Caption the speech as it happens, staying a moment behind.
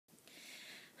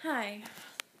Hi.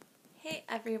 Hey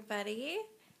everybody.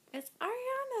 It's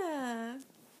Ariana.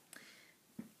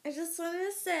 I just wanted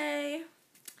to say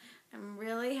I'm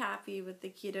really happy with the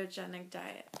ketogenic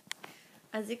diet.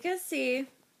 As you can see,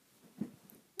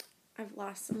 I've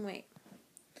lost some weight.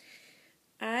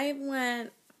 I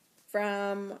went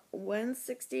from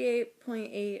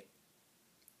 168.8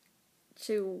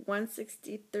 to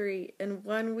 163 in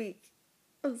 1 week.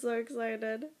 I'm so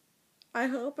excited. I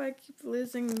hope I keep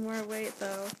losing more weight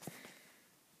though.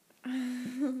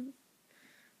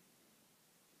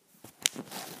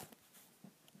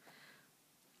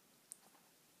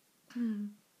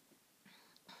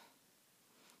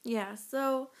 Yeah,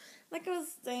 so like I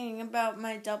was saying about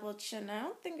my double chin, I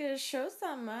don't think it shows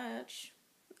that much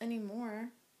anymore.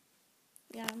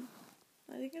 Yeah,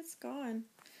 I think it's gone.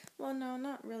 Well, no,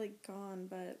 not really gone,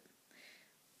 but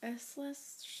it's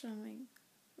less showing.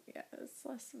 Yeah, it's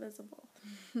less visible.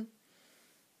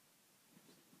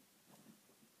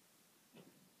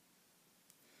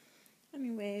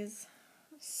 Anyways,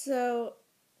 so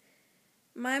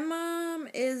my mom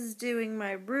is doing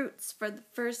my roots for the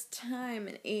first time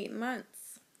in 8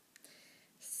 months.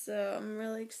 So I'm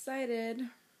really excited.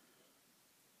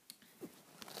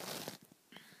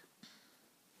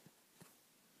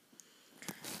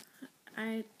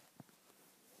 I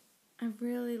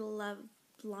really love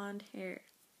blonde hair.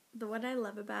 What I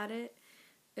love about it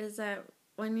is that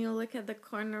when you look at the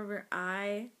corner of your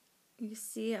eye, you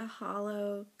see a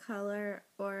hollow color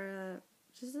or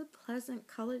just a pleasant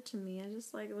color to me. I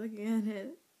just like looking at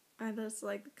it. I just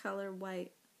like the color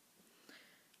white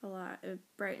a lot. It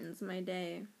brightens my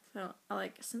day. So,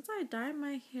 since I dyed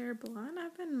my hair blonde,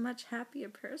 I've been a much happier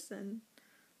person.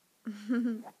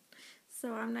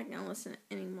 So I'm not going to listen to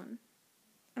anyone.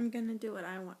 I'm going to do what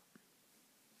I want.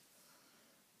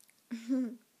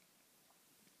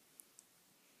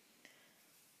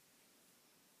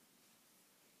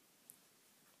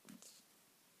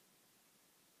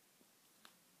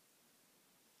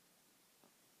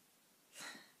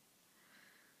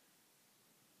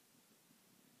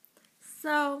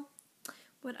 So,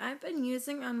 what I've been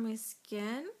using on my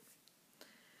skin,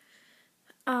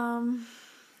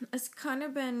 it's kind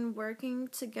of been working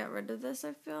to get rid of this,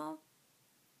 I feel.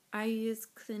 I use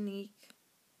Clinique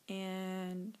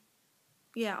and,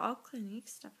 yeah, all Clinique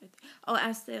stuff, I think. Oh,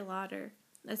 Estee Lauder.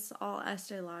 It's all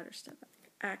Estee Lauder stuff,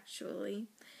 actually.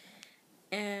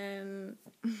 And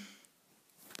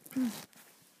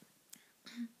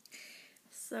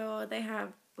so they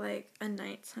have, a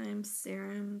nighttime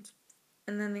serum,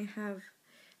 and then they have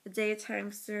a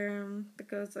daytime serum that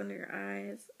goes under your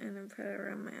eyes, and then put it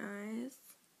around my eyes.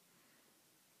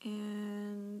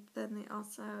 And then they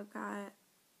also got,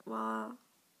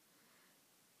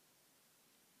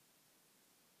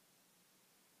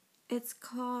 it's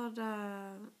called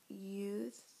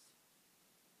Youth.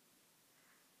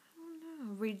 I don't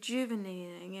know.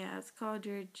 Rejuvenating. Yeah, it's called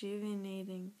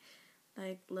Rejuvenating,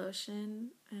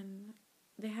 lotion. And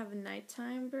they have a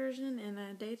nighttime version and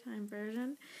a daytime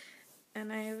version.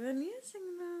 And I've been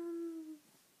using them.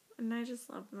 And I just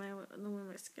love the way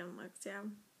my skin looks, yeah.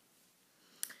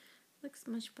 Looks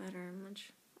much better.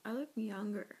 I look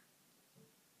younger.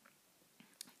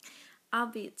 I'll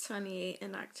be 28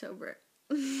 in October.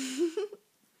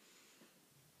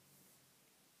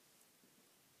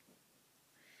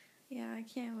 Yeah, I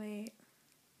can't wait.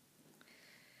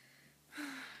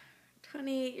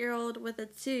 28-year-old with a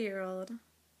 2-year-old.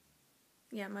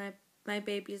 Yeah, my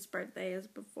baby's birthday is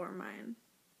before mine.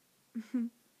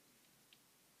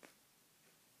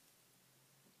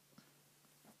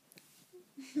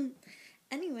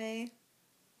 Anyway.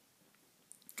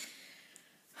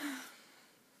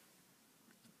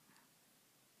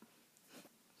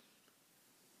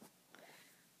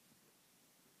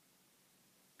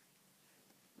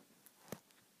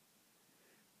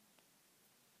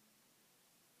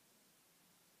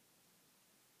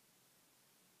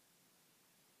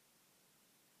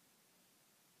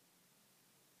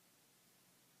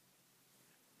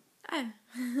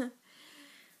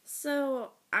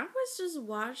 So, I was just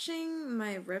watching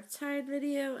my Riptide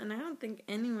video, and I don't think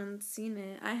anyone's seen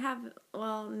it. No,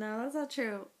 that's not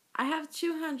true. I have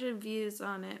 200 views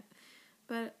on it,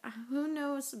 but who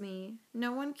knows me?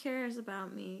 No one cares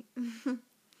about me.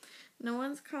 No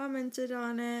one's commented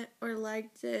on it or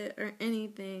liked it or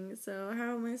anything, so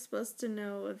how am I supposed to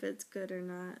know if it's good or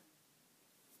not?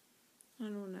 I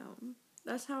don't know.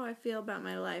 That's how I feel about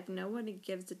my life. Nobody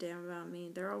gives a damn about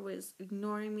me. They're always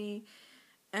ignoring me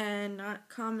and not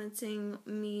commenting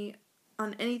me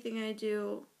on anything I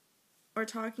do or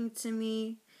talking to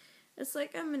me. It's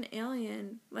like I'm an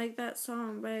alien, like that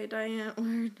song by Diane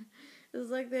Ward. It's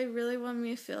like they really want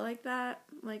me to feel like that.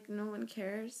 Like no one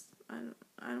cares. I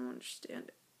don't understand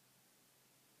it.